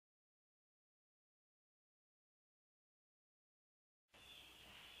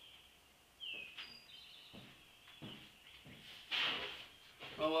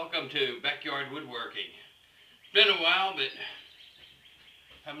Welcome to Backyard Woodworking. It's been a while, but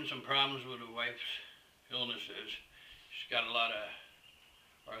having some problems with the wife's illnesses. She's got a lot of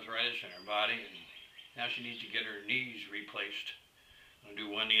arthritis in her body, and now she needs to get her knees replaced. I'm going to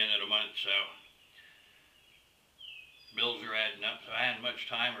do one the end of the month, so bills are adding up. So I hadn't much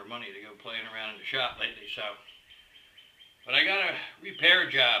time or money to go playing around in the shop lately, but I got a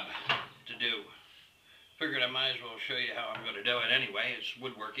repair job to do. Figured I might as well show you how I'm going to do it anyway. It's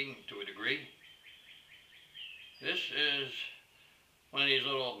woodworking to a degree. This is one of these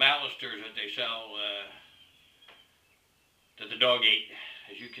little balusters that they sell that the dog ate.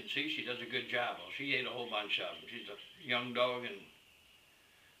 As you can see, she does a good job. Well, she ate a whole bunch of them. She's a young dog, and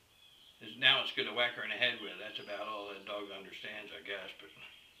now it's good to whack her in the head with. That's about all that dog understands, I guess. But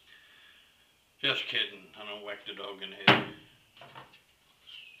just kidding. I don't whack the dog in the head.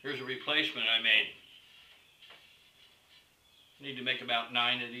 Here's a replacement I made. Need to make about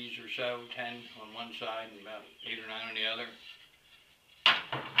 9 of these or so, 10 on one side and about 8 or 9 on the other.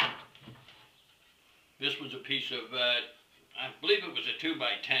 This was a piece of, I believe it was a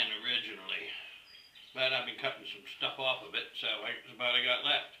 2x10 originally, but I've been cutting some stuff off of it, so that's about all I got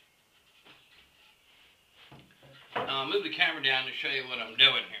left. I'll move the camera down to show you what I'm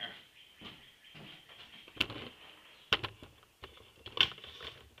doing here.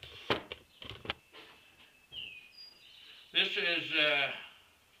 This is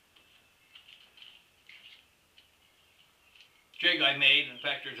jig I made. In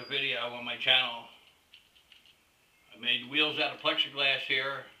fact, there's a video on my channel. I made wheels out of plexiglass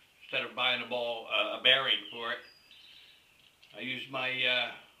here instead of buying a bearing for it. I used my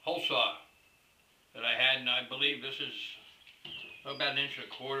hole saw that I had, and I believe this is about 1.25 inches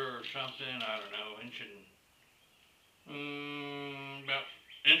or something. I don't know, about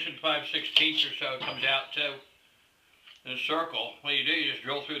 1 5/16 or so it comes out too. In a circle. What you do, you just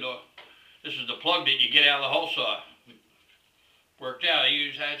drill through this is the plug that you get out of the hole saw. Worked out.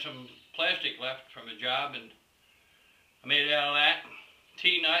 I had some plastic left from a job, and I made it out of that.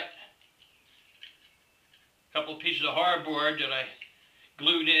 T-nut. A couple of pieces of hardboard that I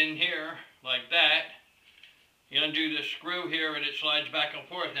glued in here, like that. You undo this screw here, and it slides back and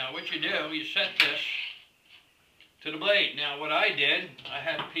forth. Now, what you do, you set this to the blade. Now, what I did, I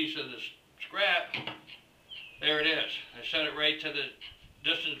had a piece of this scrap. There it is. I set it right to the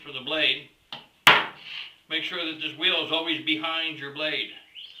distance for the blade. Make sure that this wheel is always behind your blade.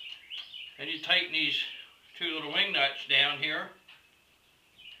 And you tighten these 2 little wing nuts down here,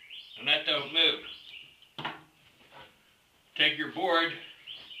 and that don't move. Take your board.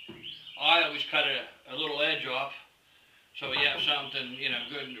 I always cut a little edge off so you have something,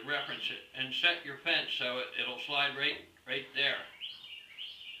 good to reference it. And set your fence so it'll slide right there.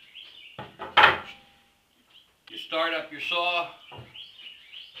 You start up your saw,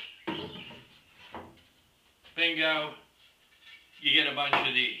 bingo, you get a bunch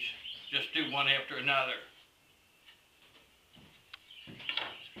of these. Just do one after another.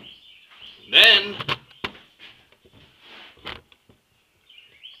 Then,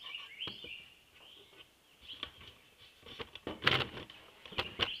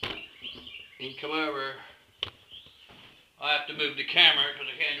 you come over. I have to move the camera because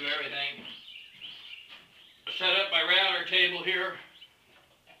I can't do everything. Set up my router table here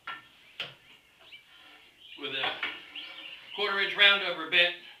with a 1/4 inch roundover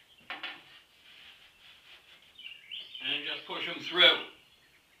bit, and just push them through.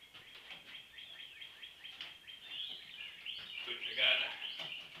 Which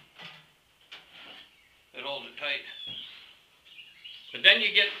it holds it tight. But then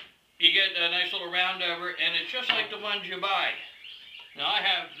you get a nice little roundover, and it's just like the ones you buy.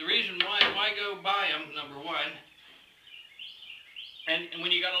 Now the reason why go buy them, number one, and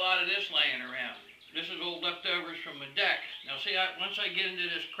when you got a lot of this laying around. This is old leftovers from a deck. Now see, once I get into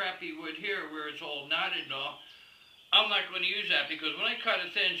this crappy wood here where it's all knotted and all, I'm not going to use that, because when I cut a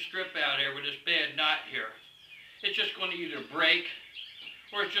thin strip out here with this bad knot here, it's just going to either break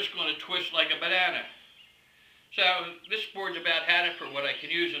or it's just going to twist like a banana. So this board's about had it for what I can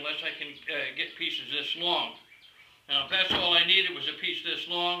use, unless I can get pieces this long. Now, if that's all I needed was a piece this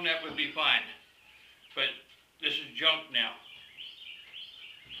long, that would be fine. But this is junk now.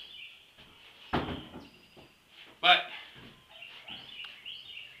 But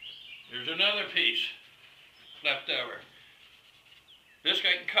there's another piece left over. This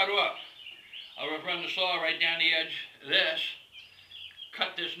I can cut off. I'll run the saw right down the edge of this,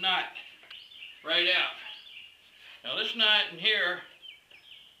 cut this knot right out. Now this knot in here,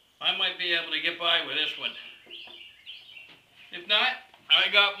 I might be able to get by with this one. If not, I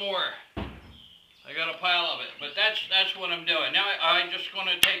got more. I got a pile of it, but that's what I'm doing. Now I'm just going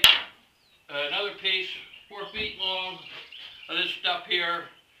to take another piece, 4 feet long of this stuff here.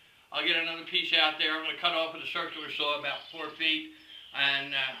 I'll get another piece out there. I'm going to cut off with a circular saw about 4 feet,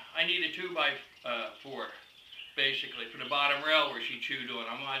 and I need a 2x4 basically for the bottom rail where she chewed on.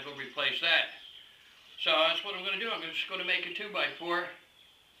 I might as well replace that. So that's what I'm going to do. I'm just going to make a 2x4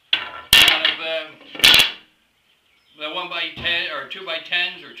 out of the 1x10 or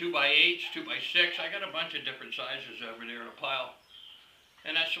 2x10s or 2x8s, 2x6. I got a bunch of different sizes over there in a pile,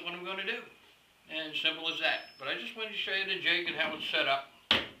 and that's what I'm going to do. And simple as that. But I just wanted to show you the jig and how it's set up.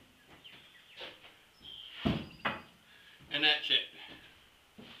 And that's it.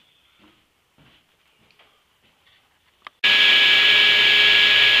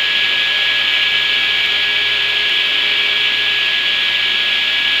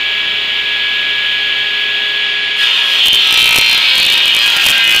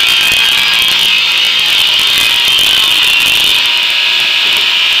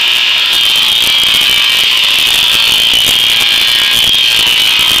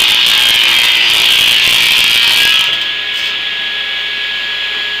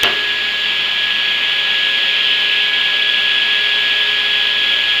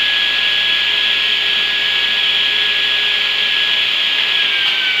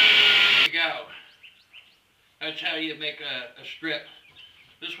 That's how you make a strip.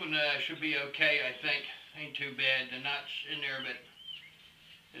 This one should be okay, I think. Ain't too bad. The knot's in there, but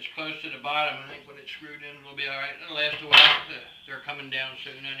it's close to the bottom. I think when it's screwed in, it'll be alright. It'll last a while. They're coming down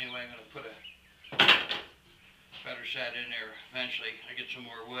soon anyway. I'm going to put a better set in there eventually. I get some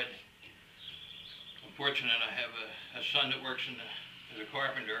more wood. I'm fortunate I have a son that works as a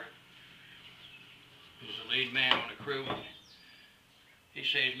carpenter. He's the lead man on the crew. He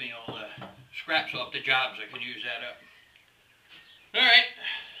saves me all the scraps off the jobs. I can use that up. Alright,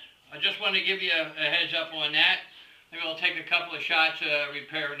 I just wanted to give you a heads up on that. Maybe I'll take a couple of shots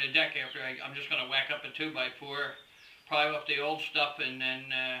repairing the deck after I'm just going to whack up a 2x4, probably off the old stuff, and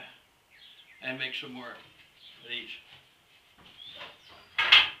then and make some more of these.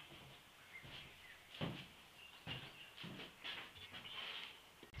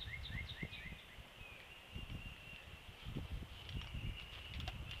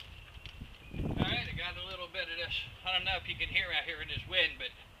 Got a little bit of this. I don't know if you can hear out here in this wind, but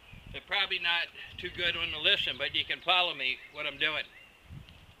they're probably not too good on the listen, but you can follow me what I'm doing.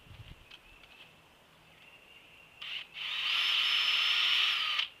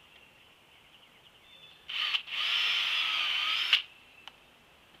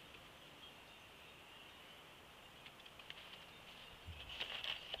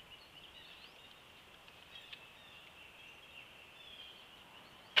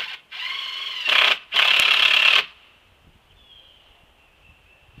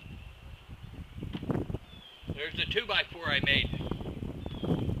 There's the 2x4 I made.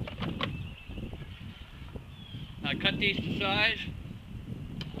 I cut these to size.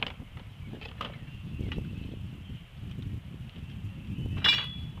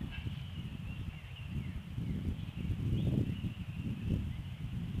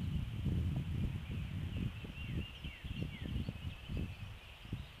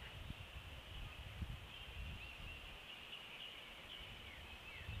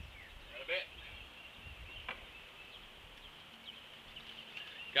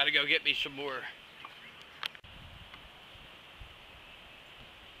 Got to go get me some more.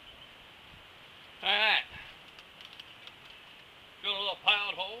 Alright. Drill a little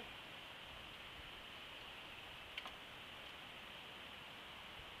pilot hole.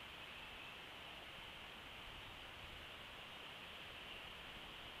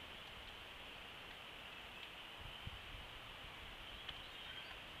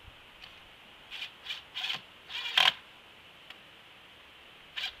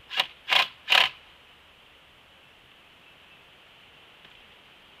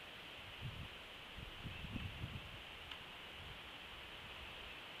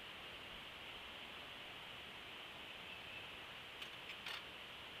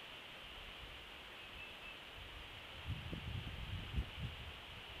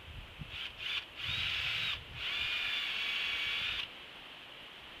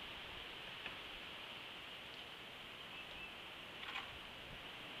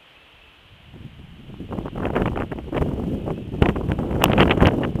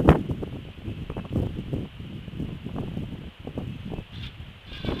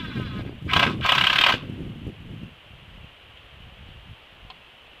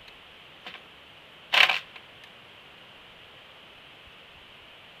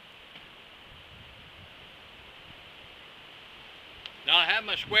 Now I have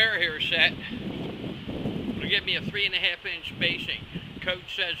my square here set. get me a 3.5-inch basing.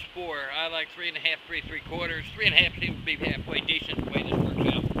 Coach says 4. I like 3.5, 3 3/4. 3.5 seems to be halfway decent the way this works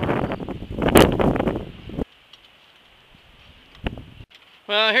out.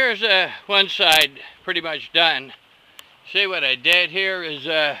 Well, here's one side pretty much done. See what I did here is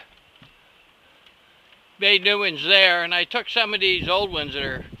made new ones there, and I took some of these old ones that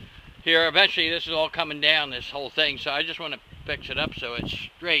are here. Eventually this is all coming down, this whole thing, so I just want to fix it up so it's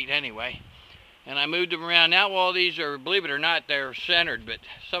straight anyway. And I moved them around. Now all these are, believe it or not, they're centered, but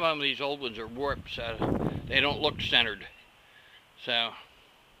some of them, these old ones, are warped, so they don't look centered. So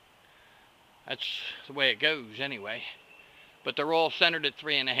that's the way it goes anyway. But they're all centered at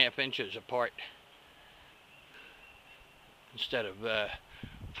 3.5 inches apart, instead of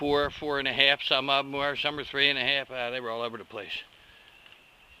 4, 4.5. Some of them were, some are 3.5. They were all over the place.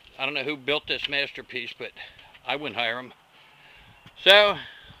 I don't know who built this masterpiece, but I wouldn't hire them. So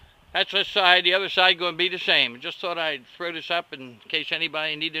that's this side. The other side going to be the same. Just thought I'd throw this up in case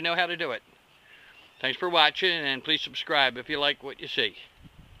anybody need to know how to do it. Thanks for watching, and please subscribe if you like what you see.